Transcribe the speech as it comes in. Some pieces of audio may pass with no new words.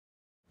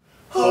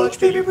Hutch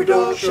Baby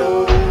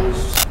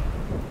Productions.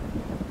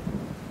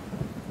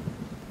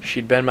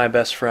 She'd been my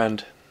best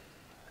friend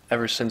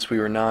ever since we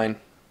were 9.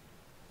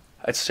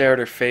 I'd stare at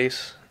her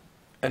face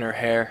and her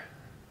hair,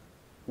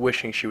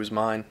 wishing she was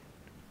mine.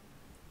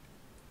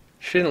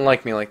 She didn't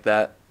like me like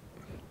that,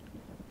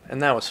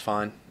 and that was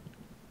fine,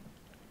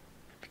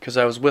 because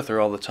I was with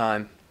her all the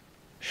time.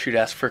 She'd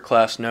ask for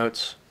class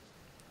notes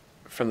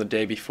from the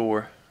day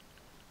before,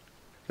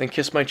 then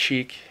kiss my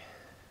cheek,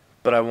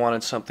 but I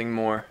wanted something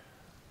more.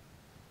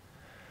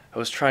 I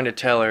was trying to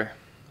tell her,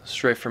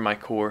 straight from my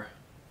core,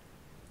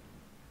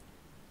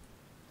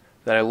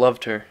 that I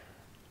loved her,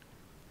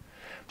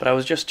 but I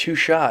was just too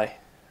shy,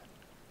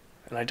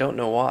 and I don't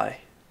know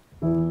why.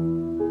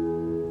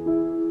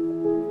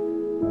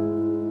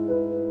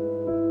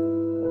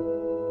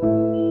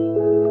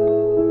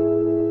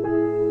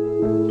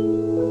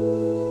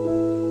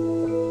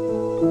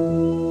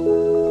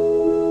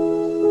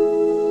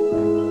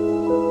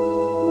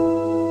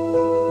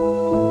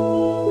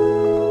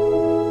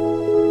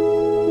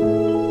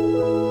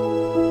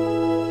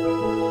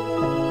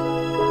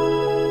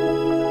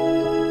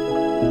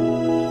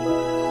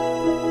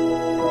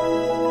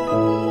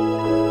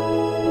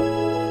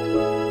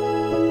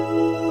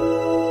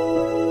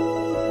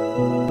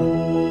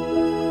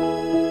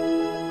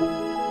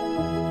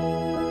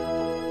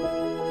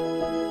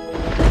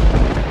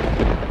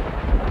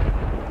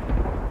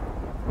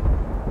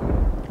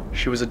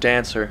 She was a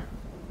dancer,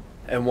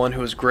 and one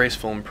who was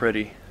graceful and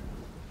pretty.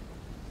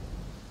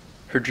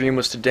 Her dream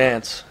was to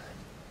dance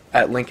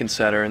at Lincoln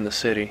Center in the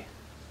city.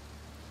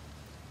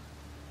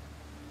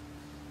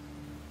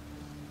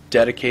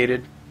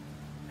 Dedicated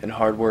and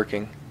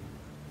hardworking,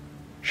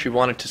 she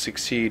wanted to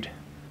succeed,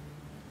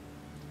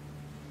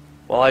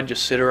 while I'd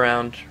just sit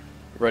around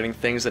writing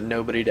things that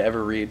nobody'd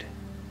ever read.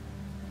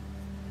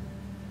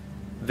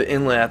 The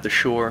inlet at the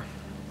shore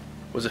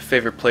was a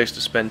favorite place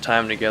to spend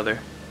time together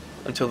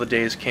until the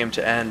days came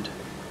to end.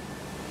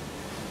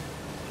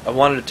 I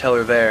wanted to tell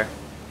her there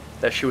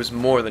that she was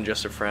more than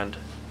just a friend,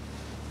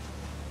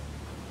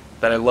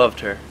 that I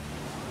loved her,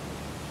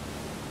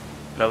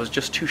 but I was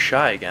just too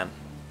shy again.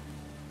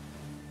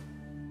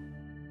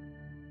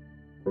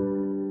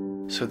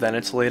 So then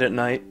it's late at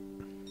night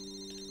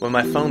when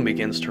my phone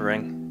begins to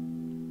ring.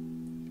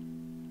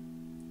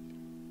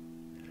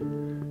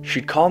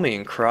 She'd call me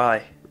and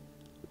cry.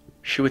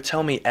 She would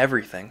tell me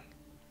everything.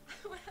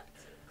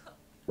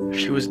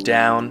 She was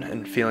down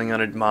and feeling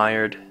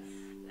unadmired,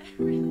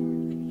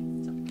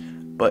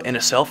 but in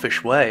a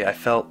selfish way I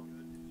felt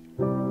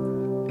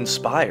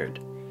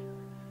inspired,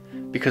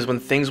 because when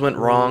things went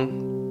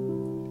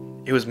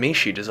wrong, it was me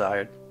she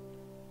desired.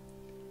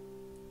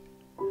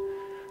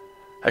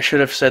 I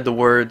should have said the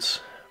words,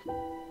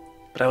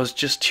 but I was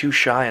just too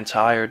shy and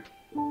tired.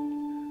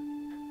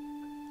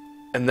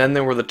 And then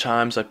there were the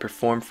times I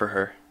performed for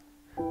her,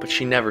 but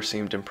she never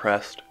seemed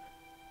impressed.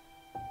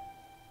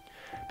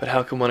 But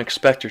how can one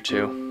expect her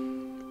to?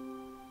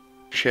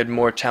 She had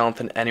more talent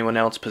than anyone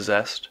else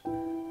possessed.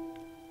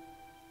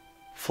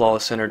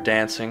 Flawless in her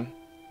dancing,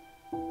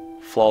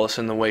 flawless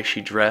in the way she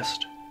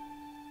dressed,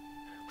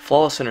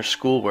 flawless in her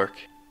schoolwork,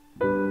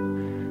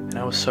 and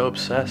I was so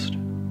obsessed.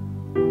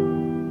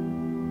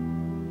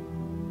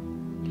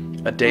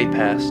 A day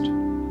passed, a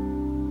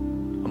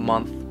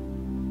month,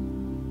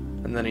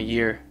 and then a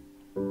year.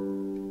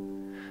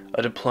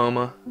 A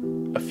diploma,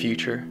 a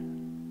future,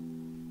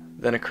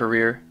 then a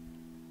career.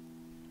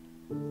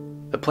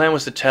 The plan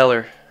was to tell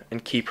her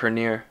and keep her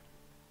near,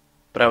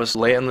 but I was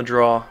late on the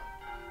draw,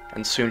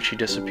 and soon she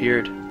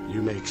disappeared.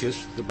 You may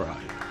kiss the bride.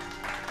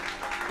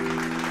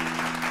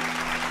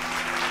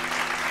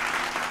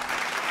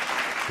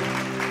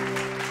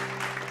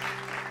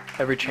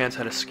 Every chance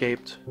had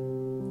escaped,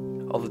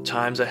 all the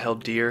times I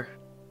held dear.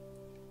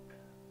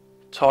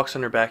 Talks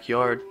in her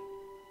backyard,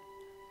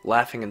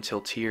 laughing until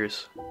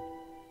tears.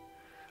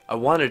 I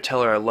wanted to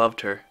tell her I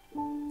loved her,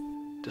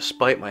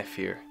 despite my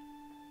fear,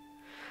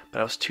 but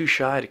I was too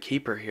shy to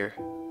keep her here.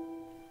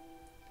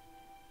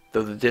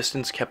 Though the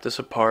distance kept us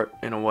apart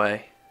in a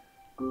way,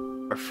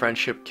 our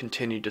friendship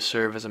continued to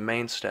serve as a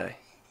mainstay.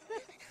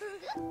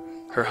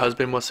 Her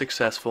husband was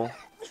successful,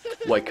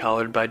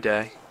 white-collared by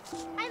day.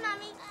 Hi,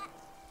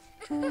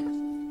 Mommy.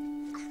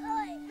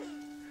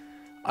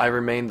 I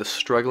remained the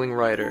struggling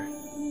writer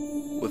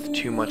with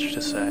too much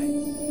to say.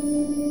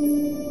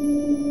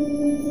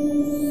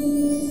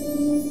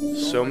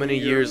 So many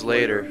years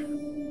later,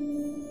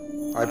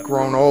 I'd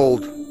grown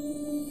old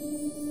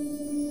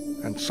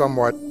and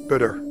somewhat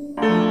bitter,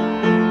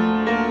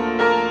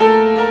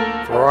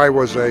 for I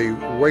was a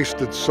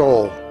wasted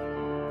soul,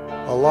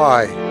 a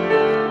lie,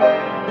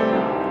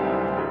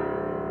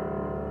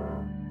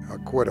 a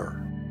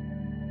quitter.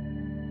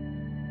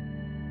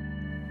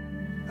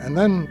 And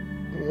then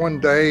one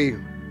day,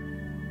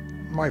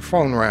 my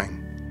phone rang.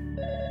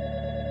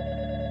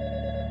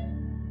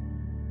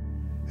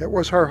 It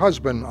was her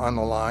husband on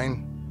the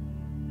line.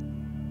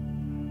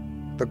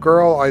 The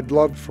girl I'd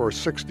loved for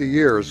 60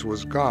 years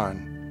was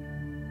gone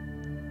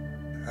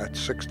at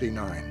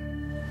 69.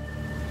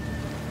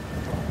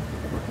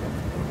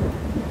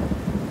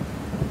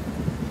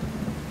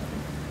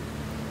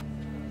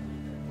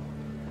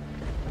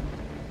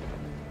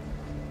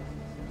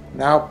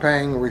 now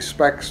paying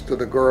respects to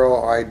the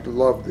girl I'd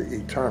loved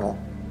eternal,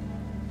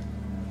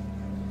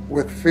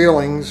 with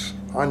feelings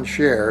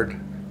unshared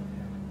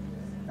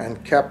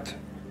and kept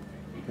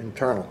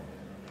internal.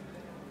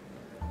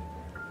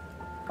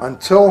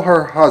 Until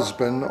her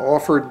husband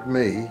offered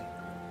me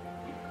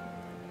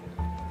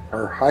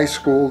her high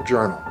school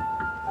journal.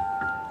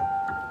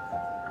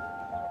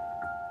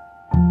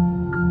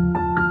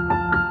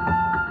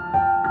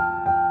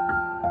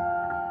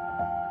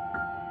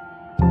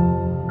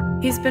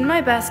 He's been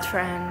my best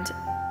friend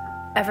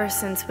ever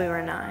since we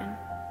were 9.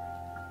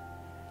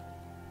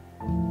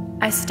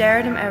 I stare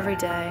at him every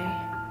day,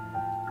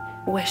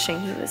 wishing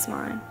he was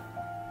mine.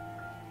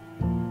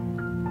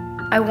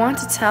 I want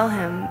to tell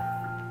him,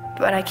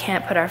 but I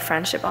can't put our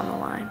friendship on the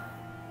line.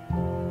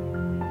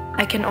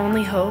 I can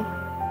only hope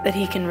that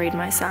he can read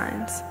my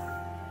signs.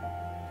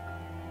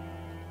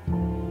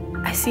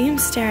 I see him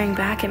staring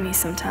back at me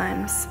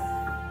sometimes,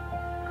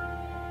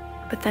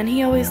 but then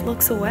he always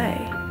looks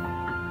away.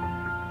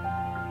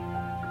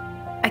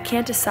 I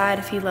can't decide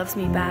if he loves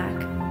me back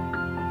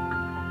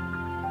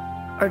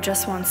or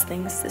just wants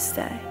things to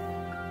stay.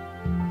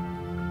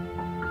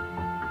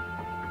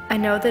 I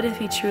know that if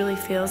he truly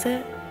feels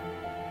it,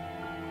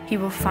 he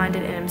will find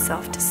it in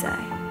himself to say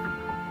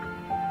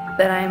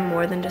that I am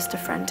more than just a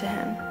friend to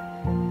him.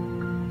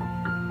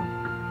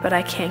 But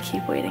I can't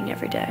keep waiting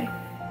every day.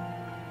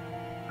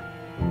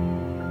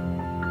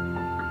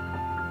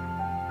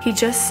 He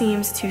just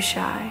seems too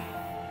shy.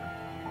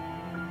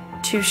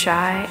 Too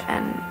shy,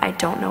 and I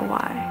don't know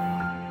why.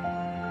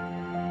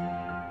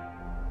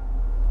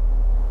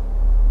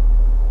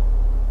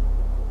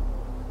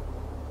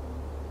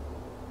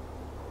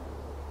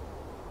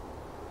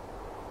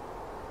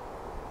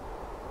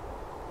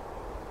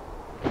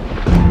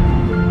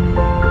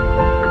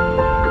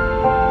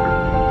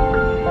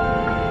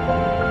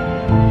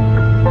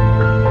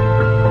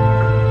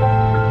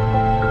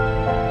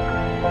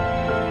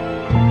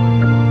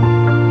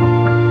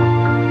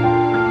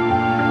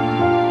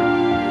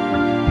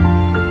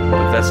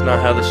 That's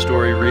not how the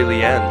story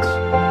really ends.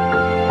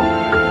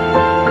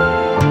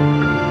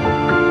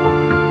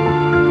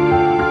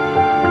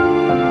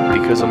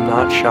 Because I'm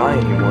not shy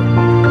anymore.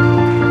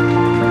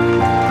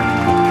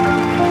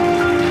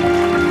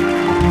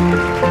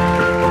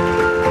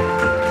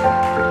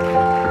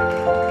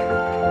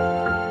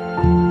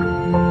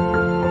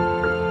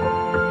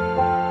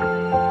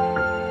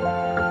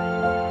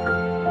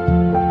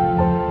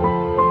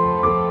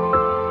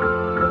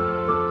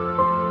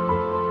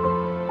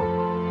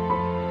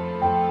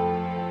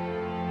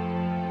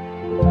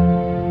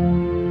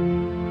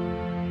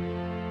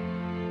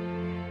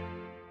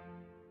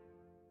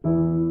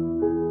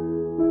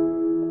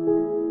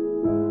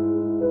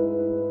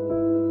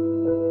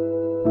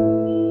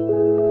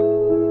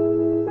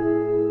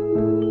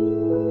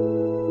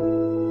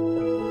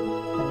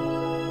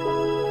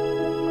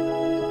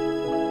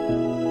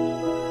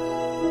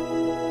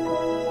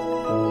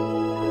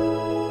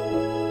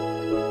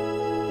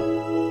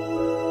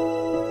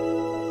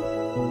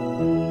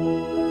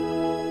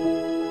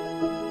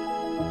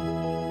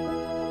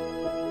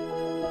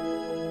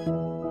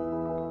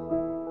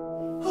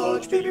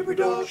 Hutch Baby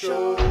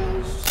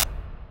Productions.